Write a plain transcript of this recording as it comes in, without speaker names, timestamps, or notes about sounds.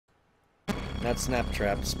Not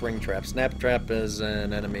Snaptrap, Springtrap. Snaptrap is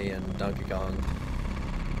an enemy in Donkey Kong.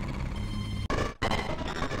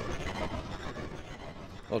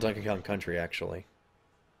 Well, Donkey Kong Country, actually.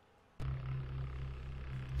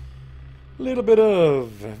 Little bit of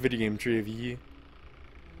video game trivia.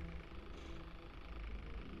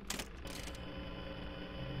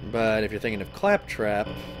 But if you're thinking of Claptrap,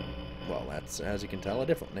 well, that's, as you can tell, a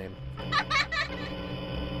different name.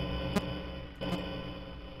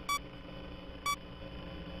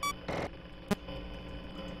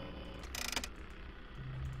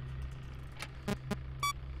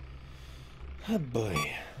 Oh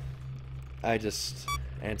boy. I just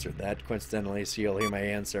answered that coincidentally, so you'll hear my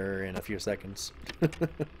answer in a few seconds.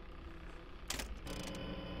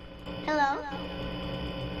 Hello?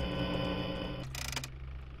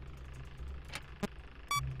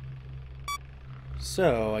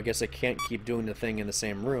 So, I guess I can't keep doing the thing in the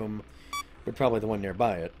same room, but probably the one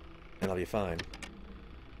nearby it, and I'll be fine.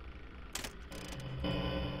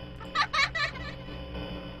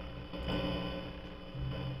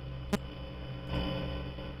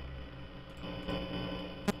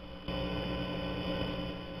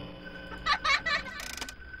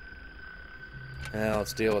 Now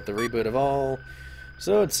let's deal with the reboot of all,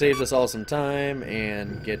 so it saves us all some time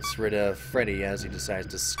and gets rid of Freddy as he decides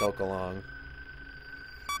to skulk along.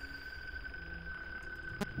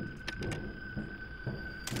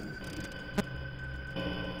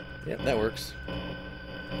 Yep, that works.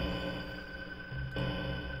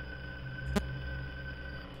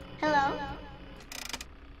 Hello?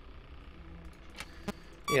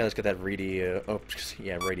 Yeah, let's get that radio, oh,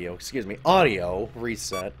 yeah, radio, excuse me, audio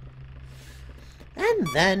reset. And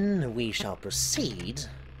then we shall proceed,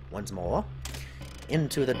 once more,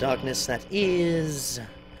 into the darkness that is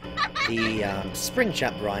the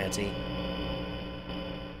Springtrap variety.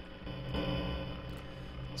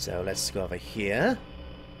 So let's go over here.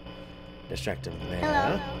 Distract him there.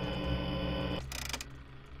 Hello?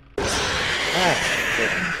 Ah,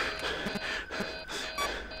 good.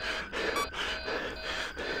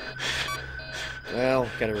 Well,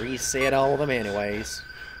 gotta reset all of them anyways.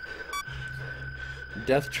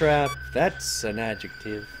 Death Trap, that's an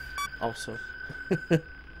adjective, also. I'm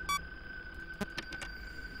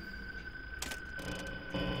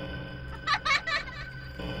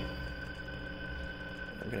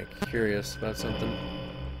kinda curious about something.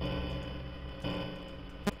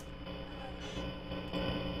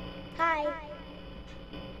 Hi.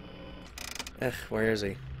 Ugh, where is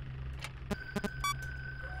he?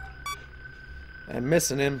 I'm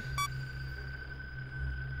missing him.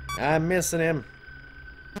 I'm missing him.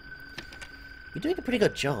 You're doing a pretty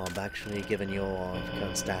good job, actually, given your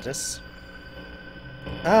current status.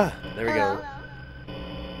 Ah, there we Hello? go.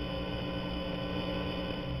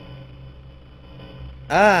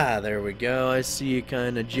 Ah, there we go. I see you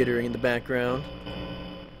kind of jittering in the background.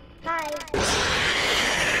 Hi.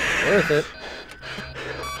 Worth it.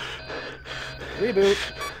 Reboot.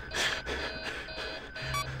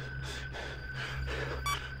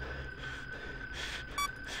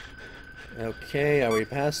 Okay, are we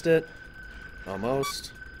past it?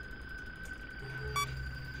 Almost.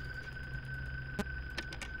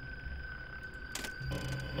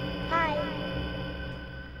 Hi.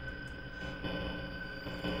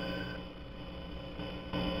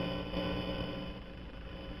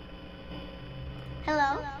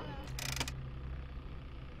 Hello?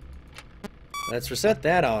 Let's reset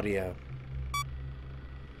that audio.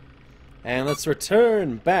 And let's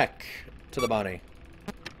return back to the body.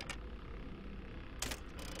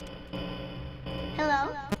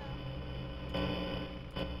 Hello?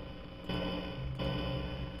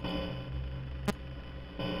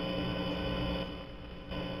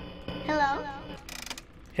 Hello?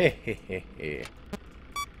 Hey, hey, hey, hey.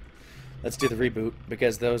 Let's do the reboot,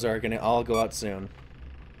 because those are gonna all go out soon.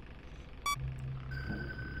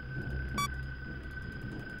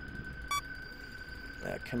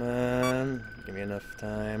 Come on. Give me enough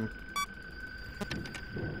time.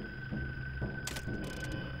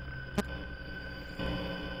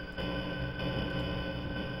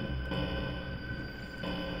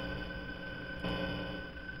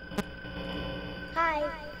 Hi.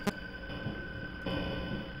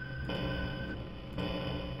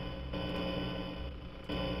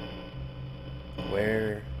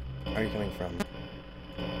 Where are you coming from?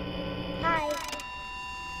 Hi.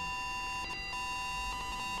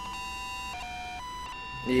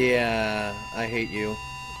 Yeah, I hate you.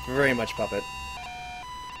 Very much, Puppet.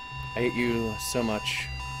 I hate you so much.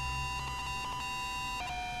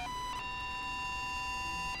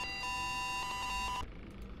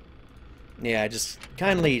 Yeah, just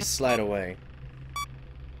kindly slide away.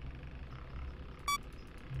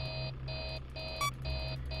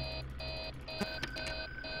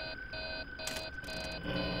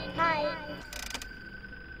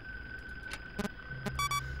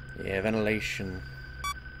 Yeah, ventilation.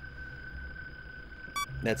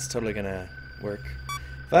 That's totally gonna work.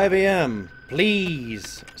 5 a.m.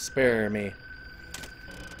 Please spare me.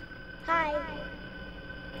 Hi.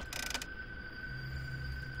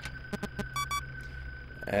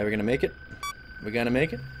 We're gonna make it. We're gonna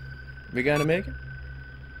make it. We're gonna make it.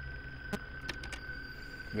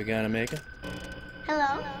 We're gonna make it.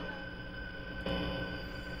 Hello.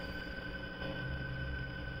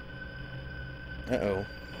 Uh-oh.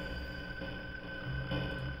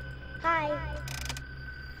 Hi.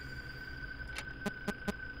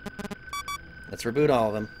 Let's reboot all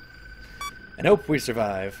of them. And hope we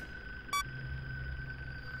survive.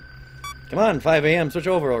 Come on, 5 a.m. Switch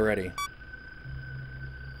over already.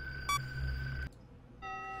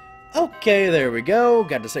 Okay, there we go.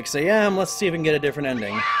 Got to 6 a.m. Let's see if we can get a different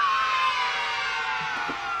ending.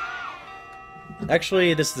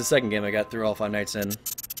 Actually, this is the second game I got through all 5 nights in.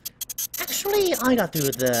 Actually, I got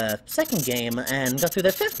through the second game and got through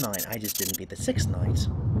the fifth night. I just didn't beat the sixth night.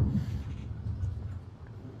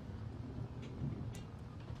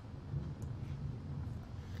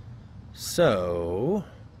 So,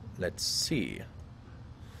 let's see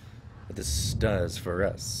what this does for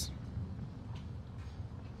us.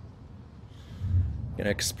 Gonna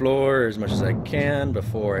explore as much as I can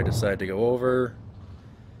before I decide to go over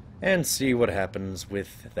and see what happens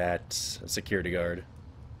with that security guard.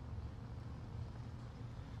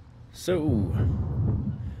 So,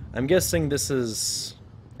 I'm guessing this is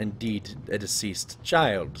indeed a deceased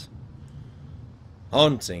child.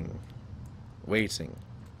 Haunting, waiting,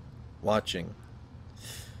 watching.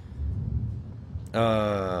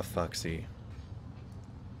 Foxy.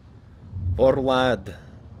 Poor lad.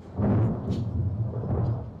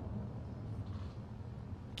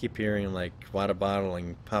 Keep hearing like water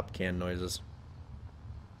bottling, pop can noises.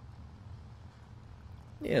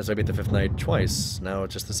 Yeah, so I beat the 5th night twice. Now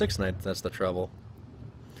it's just the 6th night that's the trouble.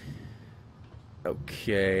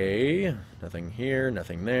 Okay. Nothing here,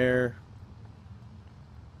 nothing there.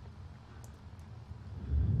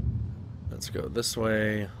 Let's go this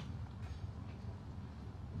way.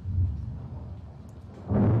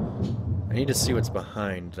 I need to see what's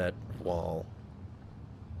behind that wall.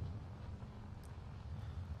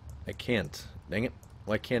 I can't. Dang it.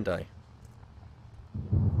 Why can't I?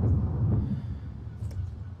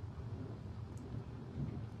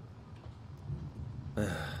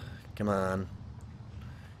 Come on.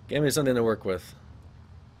 Give me something to work with.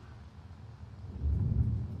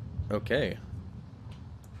 Okay.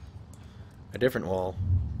 A different wall.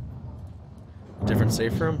 A different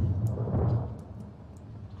safe room?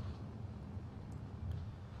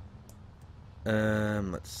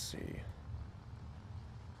 Let's see.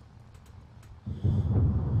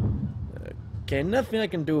 Okay, nothing I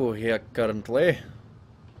can do here currently.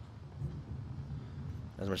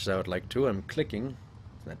 As much as I would like to, I'm clicking.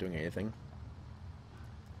 It's not doing anything.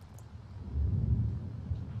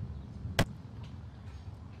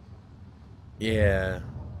 Yeah.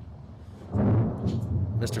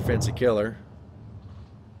 Mr. Fancy Killer.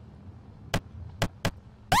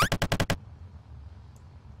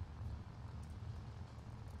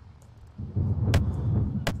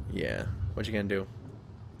 Yeah. What you gonna do?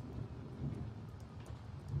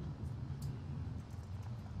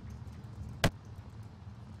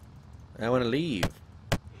 I want to leave.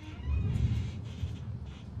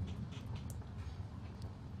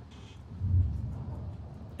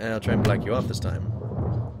 And I'll try and black you off this time.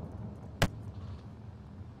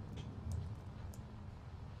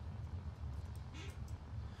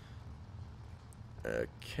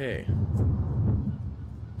 Okay.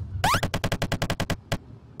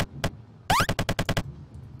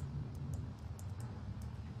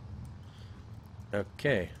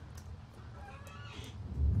 Okay.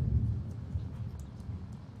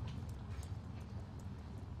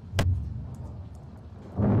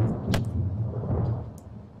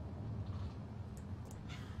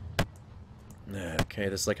 Okay,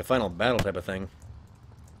 this is like a final battle type of thing.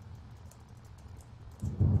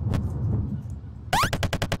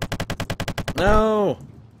 No!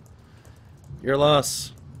 Your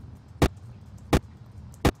loss.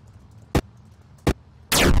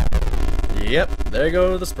 Yep, there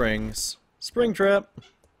go the springs. Springtrap.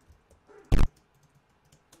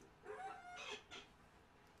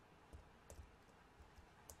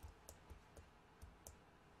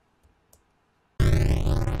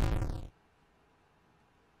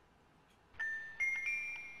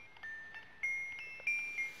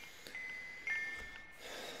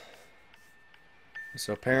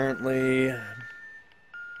 So apparently...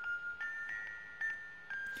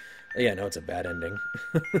 Yeah, no, it's a bad ending.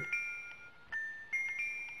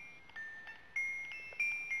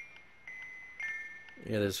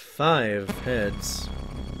 Yeah, there's 5 heads.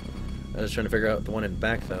 I was trying to figure out the one in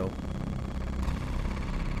back, though.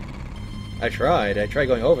 I tried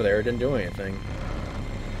going over there, it didn't do anything.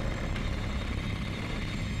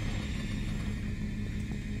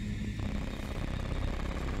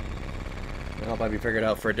 I'll probably figure it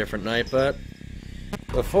out for a different night, but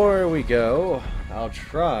before we go, I'll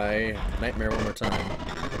try Nightmare one more time.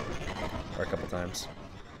 Or a couple times.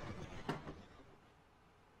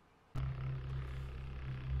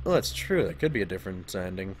 Well, that's true. That could be a different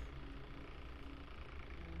ending.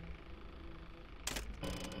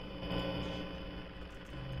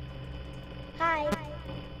 Hi.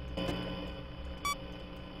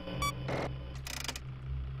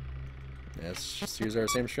 Let's just use our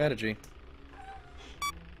same strategy.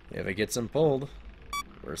 If it gets him pulled,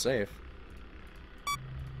 we're safe.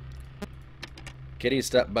 Kitty,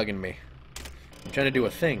 stop bugging me. I'm trying to do a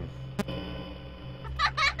thing.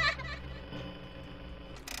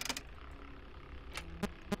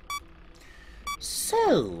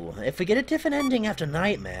 So, if we get a different ending after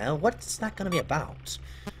Nightmare, what's that going to be about?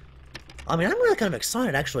 I mean, I'm really kind of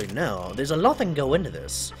excited actually now. There's a lot that can go into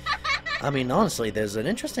this. I mean, honestly, there's an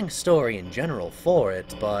interesting story in general for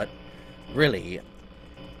it, but really,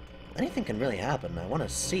 anything can really happen. I want to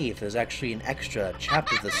see if there's actually an extra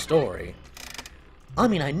chapter to the story. I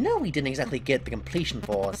mean, I know we didn't exactly get the completion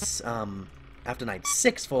for us, after Night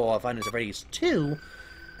 6 for Five Nights at Freddy's 2,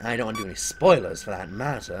 and I don't want to do any spoilers for that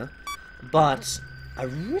matter, but I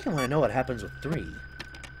really want to know what happens with 3.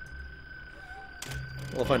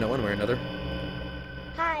 We'll find out one way or another.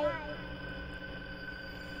 Hi.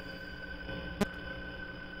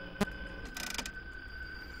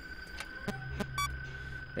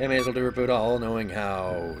 I may as well do reboot all, knowing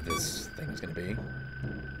how this thing's gonna be.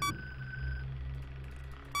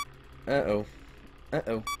 Uh-oh.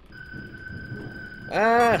 Uh-oh.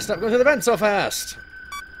 Ah! Stop going through the vent so fast!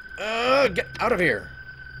 Get out of here!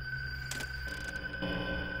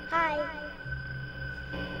 Hi.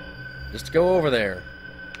 Just go over there.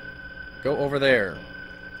 Go over there.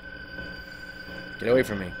 Get away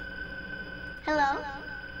from me. Hello.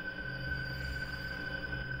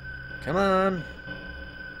 Come on.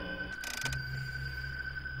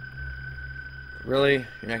 Really?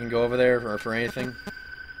 You're not gonna go over there or for anything?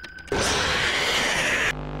 Yeah,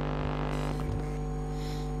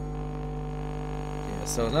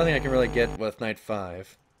 so nothing I can really get with Night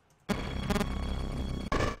 5. Yeah,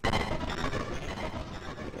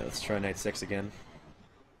 let's try Night 6 again.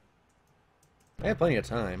 I have plenty of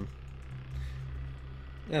time.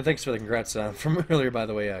 Yeah, thanks for the congrats from earlier, by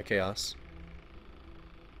the way, Chaos.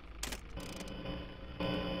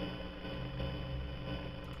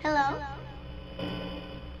 Hello.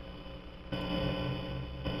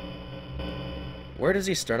 Where does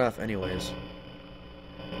he start off anyways?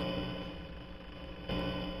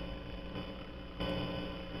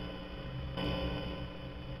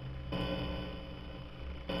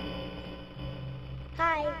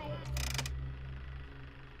 Hi.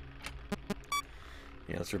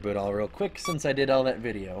 Yeah, let's reboot all real quick since I did all that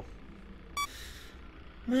video.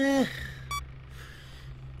 Meh.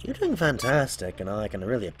 You're doing fantastic, and I can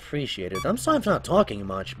really appreciate it. I'm sorry for not talking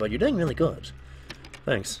much, but you're doing really good.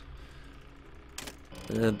 Thanks.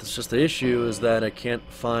 It's just the issue is that I can't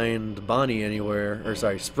find Bonnie anywhere. Or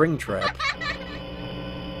sorry, Springtrap.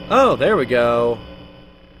 Oh, there we go.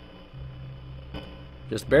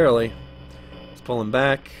 Just barely. Let's pull him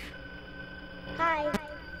back. Hi.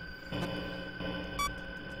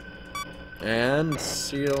 And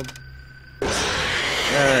sealed.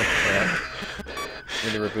 Ah, crap.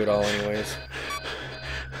 Need to reboot all anyways.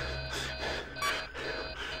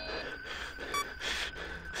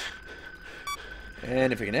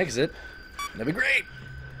 And if we can exit, that'd be great.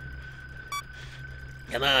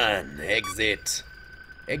 Come on, exit.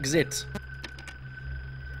 Exit.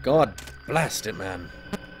 God blast it, man.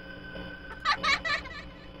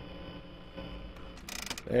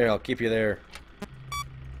 There, I'll keep you there.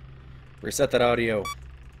 Reset that audio.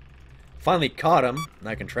 Finally caught him, and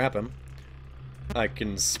I can trap him. I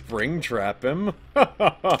can spring trap him.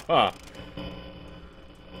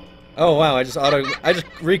 Oh wow, I just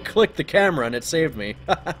re-clicked the camera and it saved me.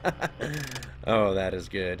 Oh, that is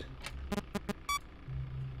good.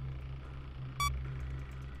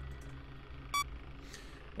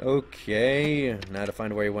 Okay, now to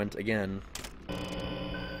find where he went again.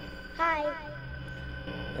 Hi.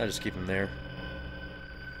 I'll just keep him there.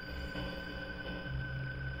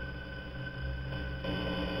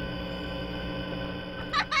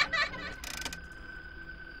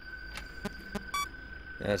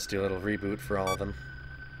 Let's do a little reboot for all of them.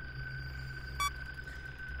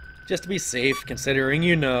 Just to be safe, considering,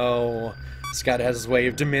 you know, Scott has his way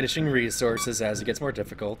of diminishing resources as it gets more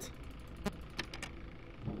difficult.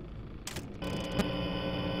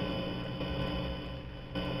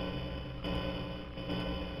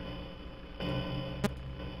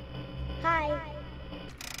 Hi.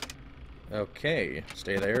 Okay,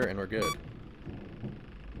 stay there and we're good.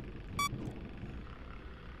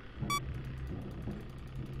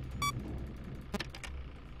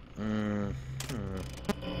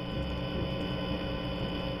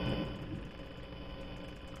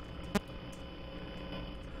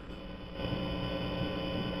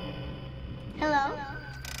 Hello.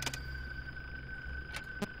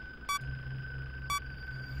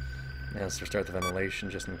 Yeah, let's restart the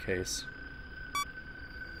ventilation just in case.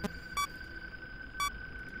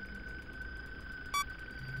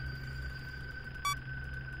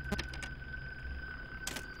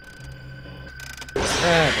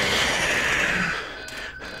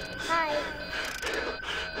 Hi.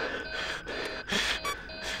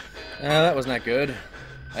 That was not good.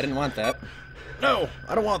 I didn't want that. No,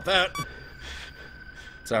 I don't want that.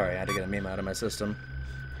 Sorry, I had to get a meme out of my system.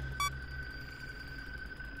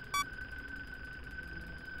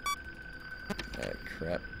 Ah,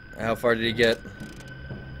 crap. How far did he get?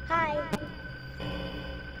 Hi.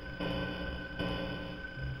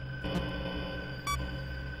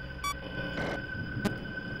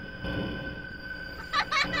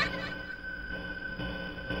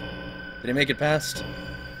 Did he make it past?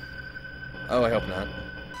 Oh, I hope not.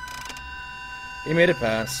 He made it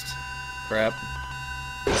past. Crap.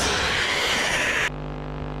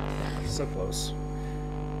 So close.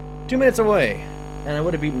 2 minutes away, and I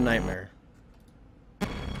would have beaten Nightmare.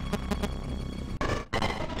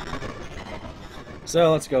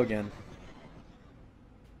 So, let's go again.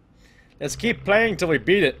 Let's keep playing till we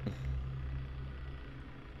beat it.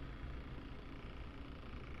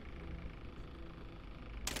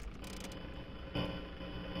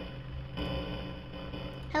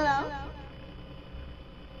 Hello.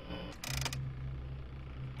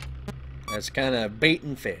 That's kind of bait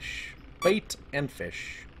and fish. Bait and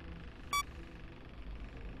fish.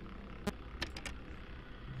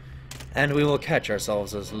 And we will catch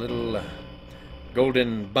ourselves as little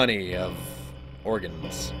golden bunny of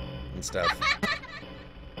organs and stuff.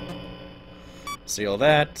 Seal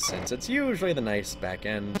that, since it's usually the nice back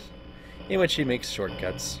end, in which he makes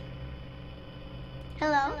shortcuts.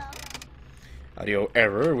 Hello. Audio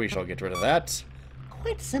error, we shall get rid of that.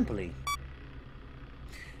 Quite simply.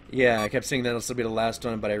 Yeah, I kept saying that this will be the last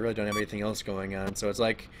one, but I really don't have anything else going on, so it's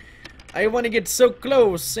like, I want to get so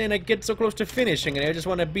close, and I get so close to finishing, and I just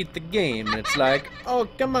want to beat the game, and it's like, oh,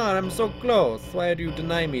 come on, I'm so close. Why do you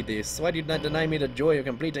deny me this? Why do you not deny me the joy of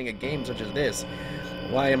completing a game such as this?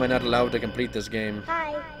 Why am I not allowed to complete this game?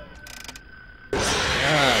 Hi.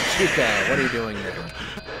 Ah, Chica, what are you doing there?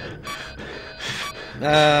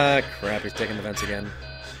 Ah, crap, he's taking the vents again.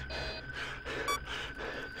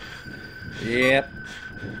 Yep.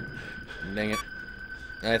 Dang it.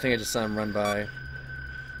 I think I just saw him run by.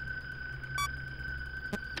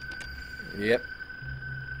 Yep.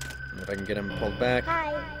 If I can get him pulled back.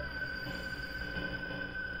 Hi.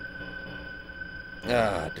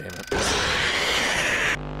 Ah, damn it.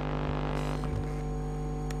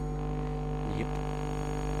 Yep.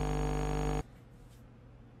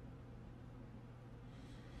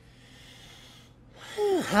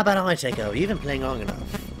 How about I take over? You've been playing long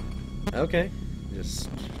enough. Okay. Just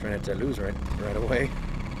trying not to lose right away.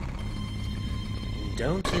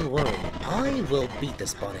 Don't you worry. I will beat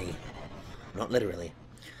this bunny. Not literally.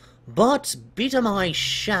 But beat him I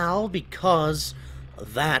shall, because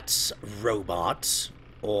that robot,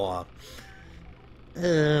 or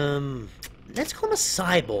let's call him a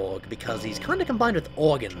cyborg, because he's kind of combined with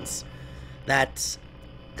organs. That,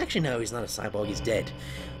 actually no, he's not a cyborg, he's dead.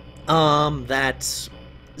 That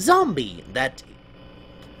zombie, that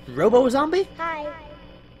robo-zombie? Hi.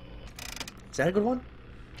 Is that a good one?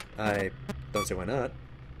 I don't see why not.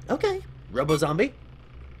 Okay, robo-zombie.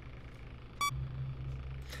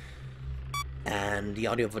 And the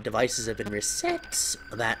audio devices have been reset.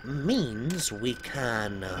 That means we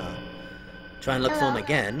can try and look for him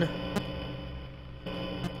again.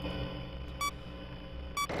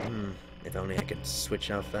 If only I could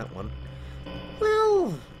switch off that one.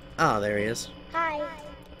 Well, ah, there he is. Hi.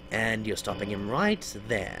 And you're stopping him right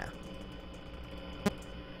there.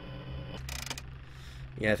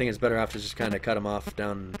 Yeah, I think it's better off to just kind of cut him off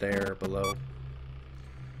down there below.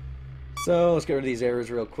 So, let's get rid of these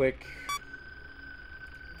errors real quick.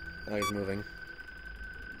 Oh, he's moving.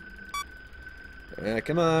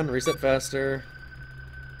 Come on, reset faster.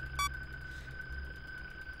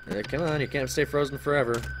 Come on, you can't stay frozen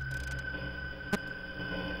forever.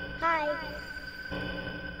 Hi.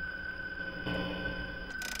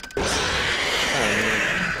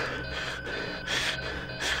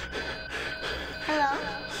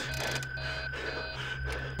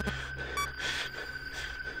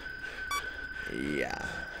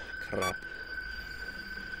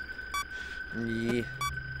 Yeah.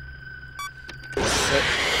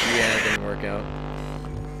 Yeah, it didn't work out.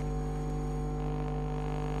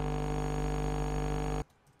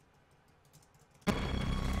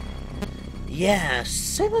 Yeah,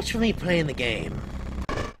 so much for me playing the game.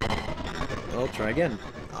 Well, try again.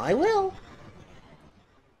 I will.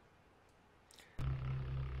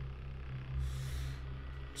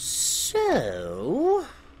 So...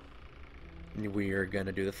 We are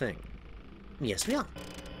gonna do the thing. yes, we are.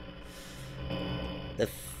 The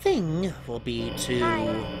thing will be to...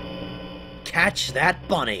 Hi. catch that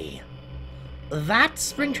bunny. That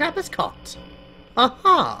Springtrap is caught.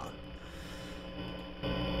 Aha!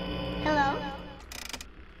 Hello?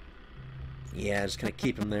 Yeah, just gonna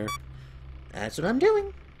keep him there. That's what I'm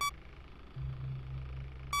doing.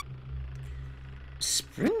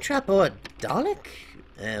 Springtrap or a Dalek?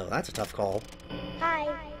 Oh, that's a tough call. Hi.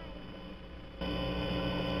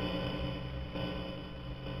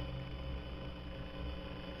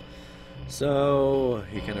 So,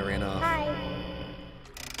 he kinda ran off. Hi.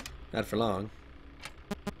 Not for long.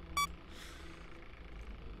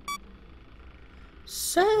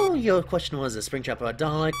 So, your question was a Springtrap or a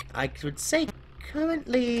Dalek? I would say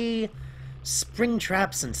currently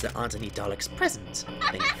Springtrap, since there aren't any Daleks present,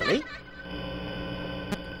 thankfully.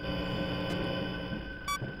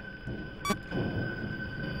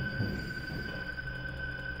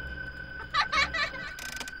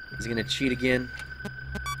 Is he gonna cheat again?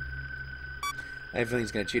 I have a feeling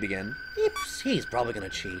he's gonna cheat again. He's probably gonna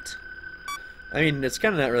cheat. I mean, it's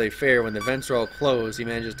kind of not really fair when the vents are all closed. He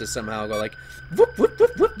manages to somehow go like, whoop, whoop,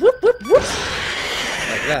 whoop, whoop, whoop, whoop, whoop,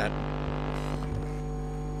 like that.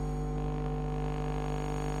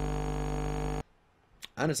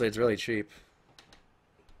 Honestly, it's really cheap.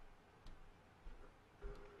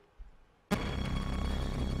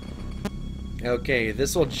 Okay,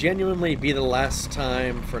 this will genuinely be the last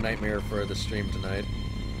time for Nightmare for the stream tonight.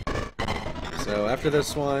 So after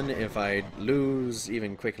this one, if I lose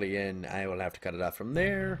even quickly in, I will have to cut it off from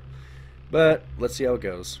there. But let's see how it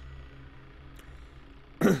goes.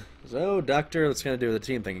 So, Doctor, let's kind of do the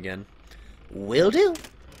team thing again. Will do.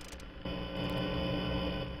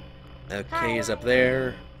 Okay, he's up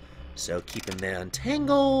there. So keep him there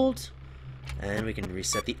untangled. And we can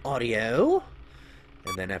reset the audio.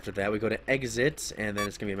 And then after that, we go to exit, and then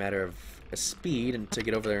it's going to be a matter of speed and to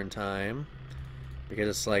get over there in time. Because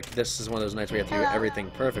it's like, this is one of those nights where you have to do everything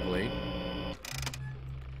perfectly.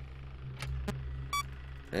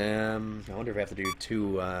 I wonder if I have to do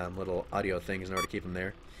two little audio things in order to keep him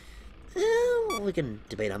there. We can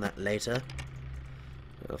debate on that later.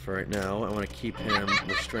 Well, for right now, I want to keep him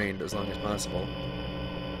restrained as long as possible.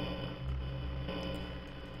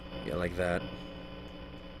 Yeah, like that.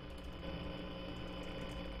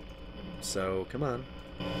 So, come on.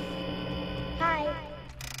 Hi.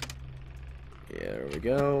 Yeah, there we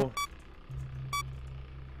go.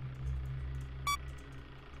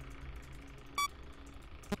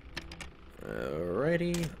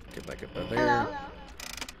 Alrighty. Get back up there. Hello?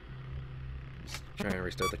 Just try and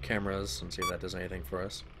restart the cameras and see if that does anything for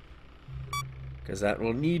us. Because that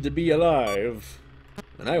will need to be alive.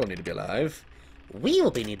 And I will need to be alive. We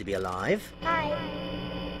will need to be alive. Hi.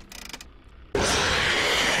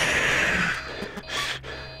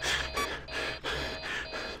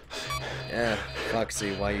 Yeah,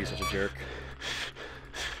 Foxy, why are you such a jerk?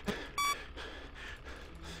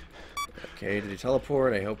 Okay, did he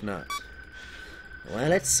teleport? I hope not. Well,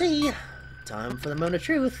 let's see. Time for the moment of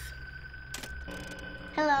truth.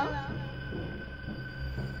 Hello?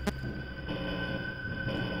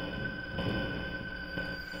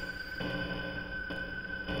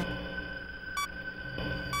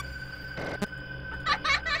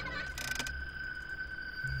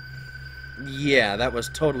 Yeah, that was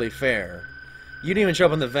totally fair. You didn't even show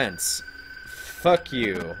up in the vents. Fuck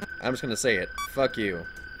you. I'm just gonna say it. Fuck you.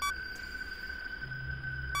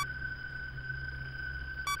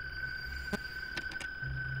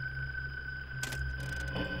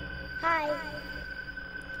 Hi.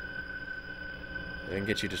 I didn't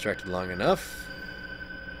get you distracted long enough.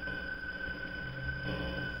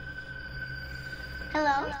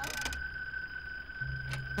 Hello?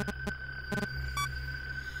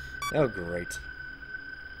 Oh, great.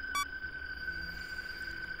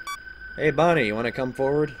 Hey, Bonnie, you want to come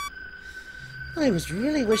forward? I was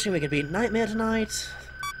really wishing we could beat Nightmare tonight.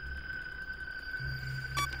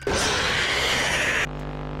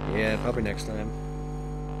 Yeah, probably next time.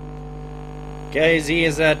 Guys, he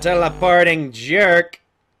is a teleporting jerk.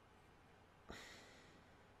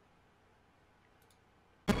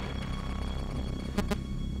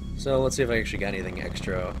 So let's see if I actually got anything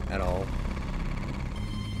extra at all.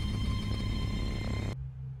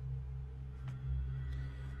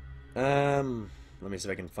 Let me see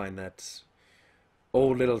if I can find that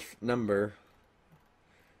old little number.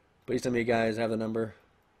 Please tell me you guys have the number.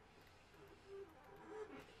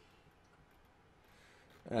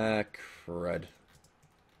 Crud.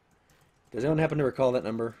 Does anyone happen to recall that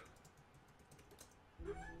number?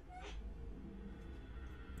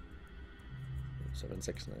 Seven,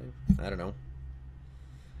 6, 9. I don't know.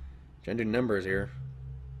 Trying to do numbers here.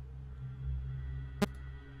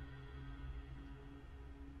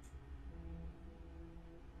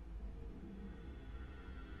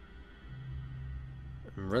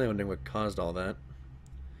 I'm really wondering what caused all that.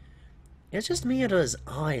 It's just me, or do his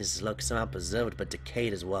eyes look somehow preserved but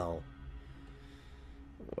decayed as well?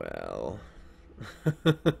 Well,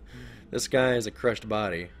 this guy is a crushed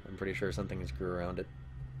body. I'm pretty sure something grew around it.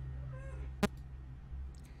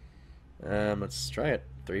 Let's try it.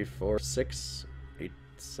 3, 4, 6, 8,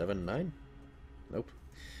 7, 9. Nope.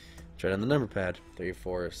 Try it on the number pad. 3,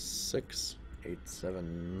 4, 6, 8,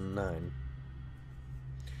 7, 9.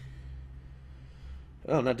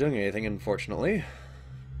 Oh, I'm not doing anything, unfortunately.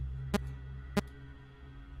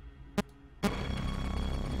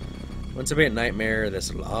 Once I beat Nightmare,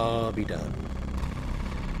 this will all be done.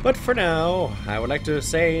 But for now, I would like to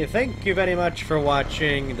say thank you very much for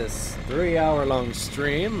watching this 3-hour-long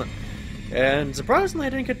stream. And surprisingly, I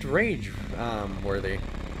didn't get rage worthy.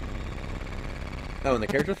 Oh, and the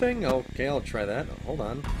character thing? Okay, I'll try that. Hold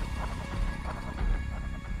on.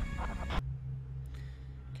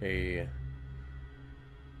 Okay.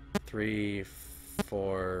 3,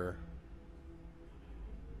 4,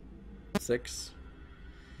 6.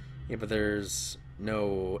 Yeah, but there's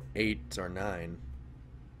no 8 or 9.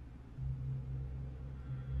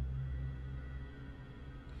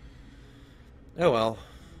 Oh well.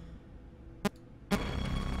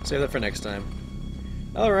 Save that for next time.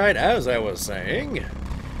 Alright, as I was saying,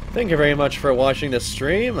 thank you very much for watching this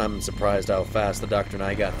stream. I'm surprised how fast the Doctor and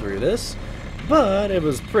I got through this. But it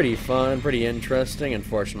was pretty fun, pretty interesting.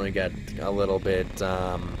 Unfortunately, got a little bit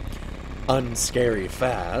unscary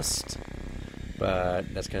fast.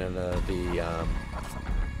 But that's kind of the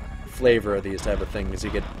flavor of these type of things. You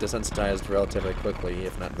get desensitized relatively quickly,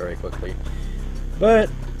 if not very quickly. But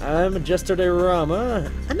I'm Jester de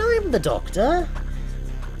Rama, And I'm the Doctor.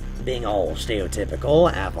 Being all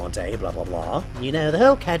stereotypical, Avante, blah blah blah. You know, the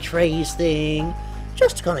whole catchphrase thing.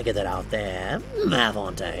 Just to kind of get that out there.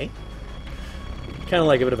 Avante. kind of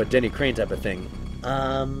like a bit of a Denny Crane type of thing.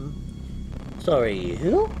 Sorry,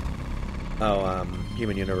 who? Oh,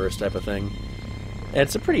 Human Universe type of thing.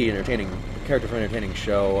 It's a pretty entertaining character for an entertaining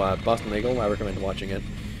show. Boston Legal, I recommend watching it.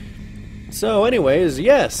 So, anyways,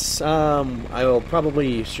 yes, I will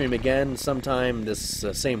probably stream again sometime this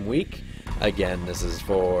same week. Again, this is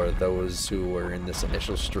for those who were in this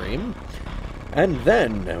initial stream. And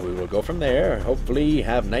then we will go from there, hopefully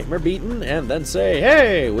have Nightmare beaten, and then say,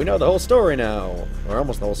 hey, we know the whole story now. Or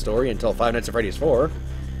almost the whole story until Five Nights at Freddy's 4.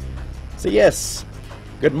 So yes,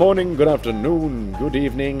 good morning, good afternoon, good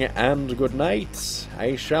evening, and good night.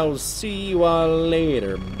 I shall see you all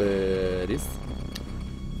later, buddies.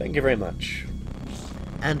 Thank you very much.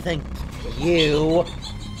 And thank you,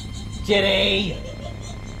 Jitty,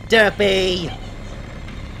 Derpy.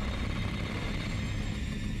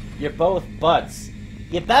 You're both butts.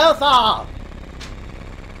 You both are.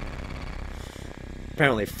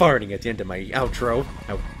 Apparently farting at the end of my outro.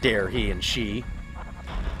 How dare he and she.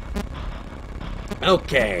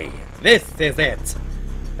 Okay, this is it.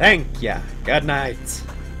 Thank ya. Good night.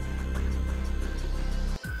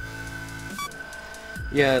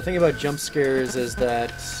 Yeah, the thing about jump scares is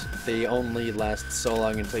that they only last so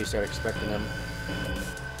long until you start expecting them.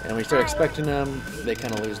 And when you start expecting them, they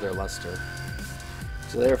kind of lose their luster.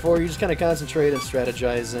 So therefore, you just kind of concentrate on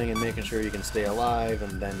strategizing and making sure you can stay alive,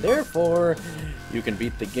 and then therefore, you can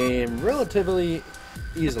beat the game relatively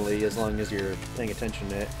easily as long as you're paying attention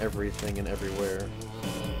to everything and everywhere.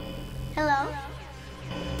 Hello?